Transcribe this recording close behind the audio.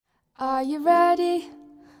Are you ready?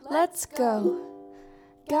 Let's go.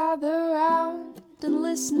 Gather round and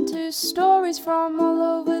listen to stories from all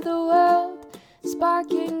over the world,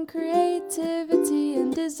 sparking creativity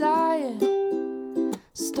and desire.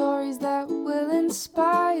 Stories that will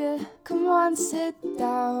inspire. Come on, sit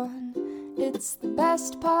down. It's the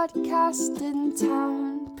best podcast in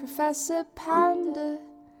town. Professor Panda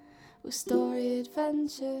with story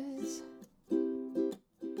adventures.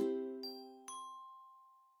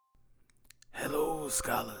 Hello,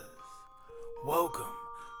 scholars. Welcome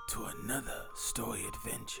to another story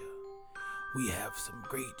adventure. We have some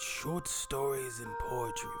great short stories and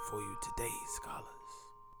poetry for you today, scholars.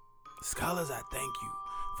 Scholars, I thank you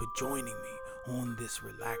for joining me on this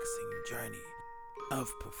relaxing journey of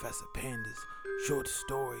Professor Panda's short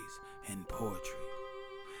stories and poetry.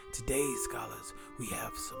 Today, scholars, we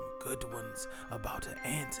have some good ones about an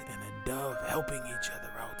ant and a dove helping each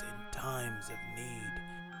other out in times of need,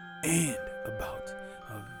 and about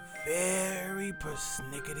a very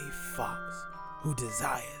persnickety fox who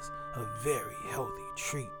desires a very healthy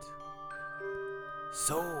treat.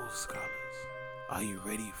 So, scholars, are you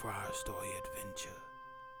ready for our story adventure?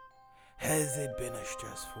 Has it been a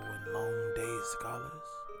stressful and long day, scholars?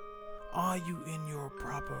 Are you in your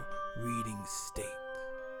proper reading state?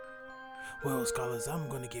 Well, scholars, I'm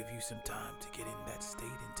going to give you some time to get in that state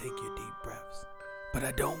and take your deep breaths. But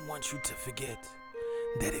I don't want you to forget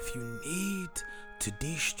that if you need to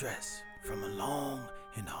de-stress from a long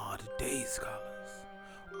and hard day, scholars,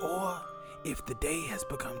 or if the day has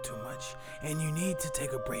become too much and you need to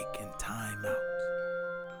take a break and time out,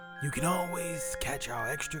 you can always catch our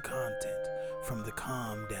extra content from the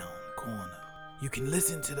Calm Down Corner. You can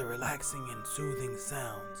listen to the relaxing and soothing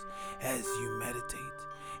sounds as you meditate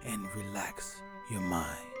and relax your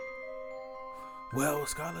mind. Well,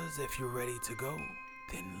 scholars, if you're ready to go,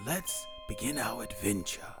 then let's begin our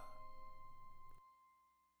adventure.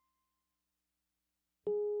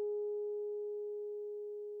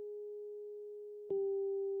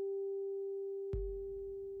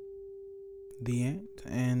 The Ant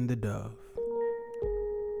and the Dove.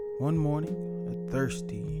 One morning, a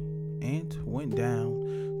thirsty ant went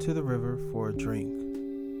down to the river for a drink.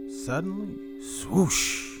 Suddenly,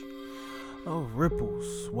 swoosh! A ripple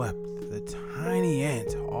swept the tiny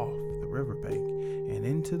ant off the riverbank and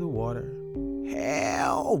into the water.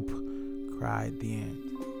 "Help!" cried the ant.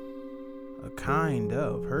 A kind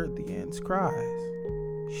dove heard the ant's cries.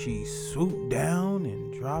 She swooped down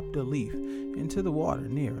and dropped a leaf into the water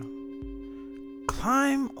near him.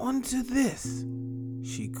 "Climb onto this,"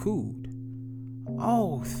 she cooed.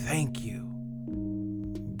 "Oh, thank you,"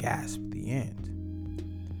 gasped the ant.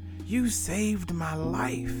 "You saved my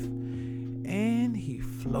life." And he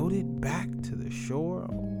floated back to the shore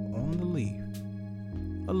on the leaf.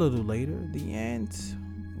 A little later, the ant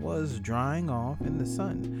was drying off in the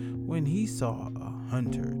sun when he saw a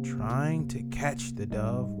hunter trying to catch the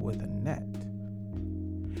dove with a net.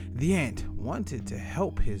 The ant wanted to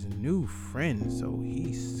help his new friend, so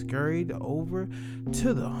he scurried over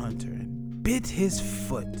to the hunter and bit his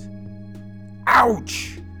foot.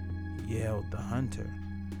 "Ouch!" yelled the hunter.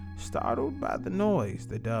 Startled by the noise,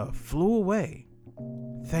 the dove flew away.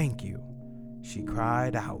 "Thank you," she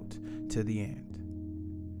cried out to the ant.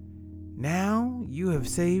 "Now you have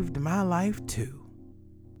saved my life too."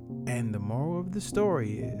 And the moral of the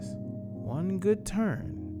story is, one good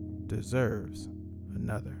turn deserves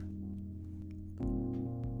another.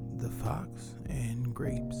 The Fox and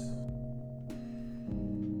Grapes.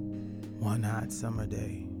 One hot summer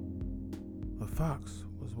day, a fox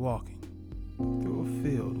was walking through a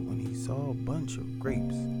field when he saw a bunch of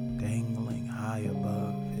grapes dangling high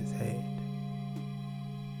above his head.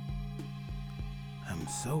 "I'm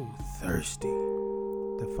so thirsty,"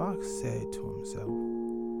 the fox said to himself.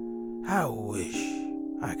 "I wish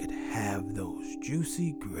I could have those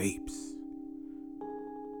juicy grapes."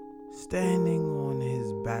 Standing on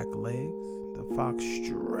his back legs, the fox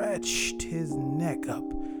stretched his neck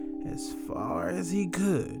up as far as he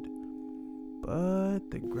could,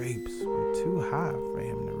 but the grapes were too high for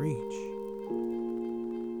him to reach.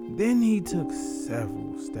 Then he took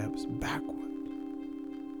several steps backward,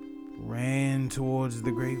 ran towards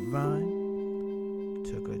the grapevine,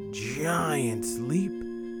 took a giant leap,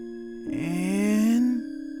 and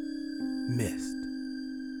missed.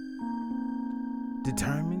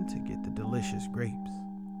 Determined to get the delicious grapes,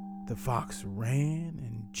 the fox ran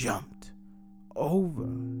and jumped over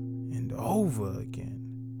and over again.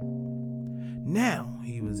 Now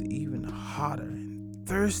he was even hotter and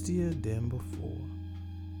thirstier than before.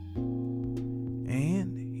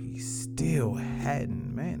 And he still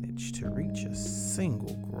hadn't managed to reach a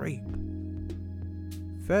single grape.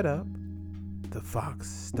 Fed up, the fox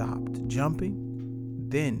stopped jumping.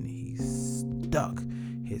 Then he stuck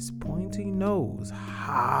his pointy nose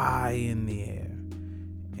high in the air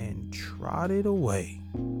and trotted away.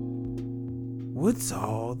 "What's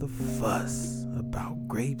all the fuss about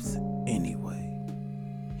grapes anyway?"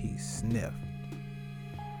 he sniffed.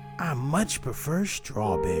 "I much prefer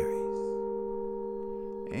strawberries."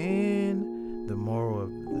 And the moral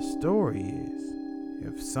of the story is,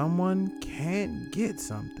 if someone can't get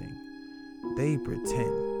something, they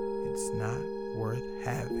pretend it's not worth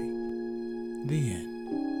having. The end.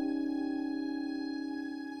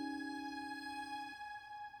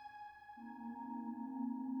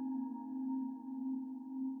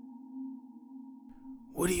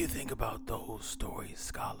 What do you think about those stories,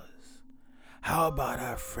 scholars? How about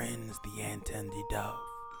our friends the ant and the dove?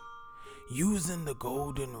 Using the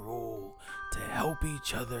golden rule to help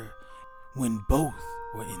each other when both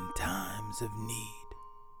were in times of need.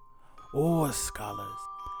 Or, scholars,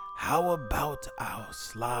 how about our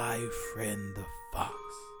sly friend the fox,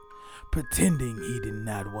 pretending he did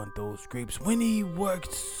not want those grapes when he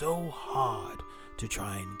worked so hard to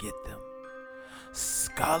try and get them?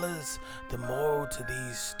 Scholars, the moral to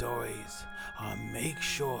these stories are make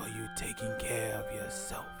sure you're taking care of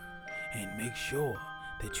yourself and make sure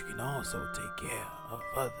that you can also take care of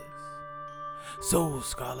others. So,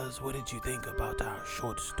 scholars, what did you think about our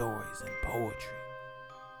short stories and poetry?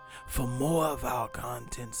 For more of our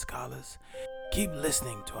content, scholars, keep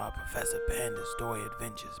listening to our Professor Panda Story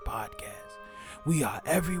Adventures podcast. We are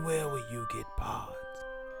everywhere where you get pods.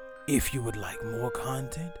 If you would like more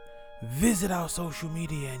content, visit our social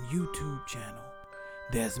media and YouTube channel.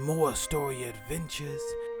 There's more story adventures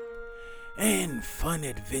and fun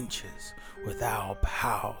adventures with our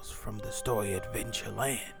pals from the Story Adventure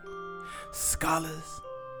Land. Scholars,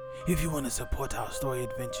 if you want to support our story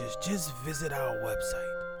adventures, just visit our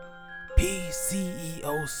website,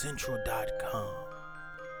 pceocentral.com.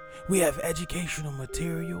 We have educational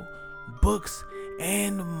material, books,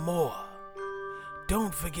 and more.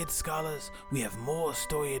 Don't forget, scholars, we have more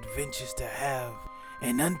story adventures to have.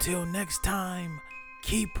 And until next time,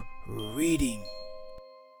 keep reading.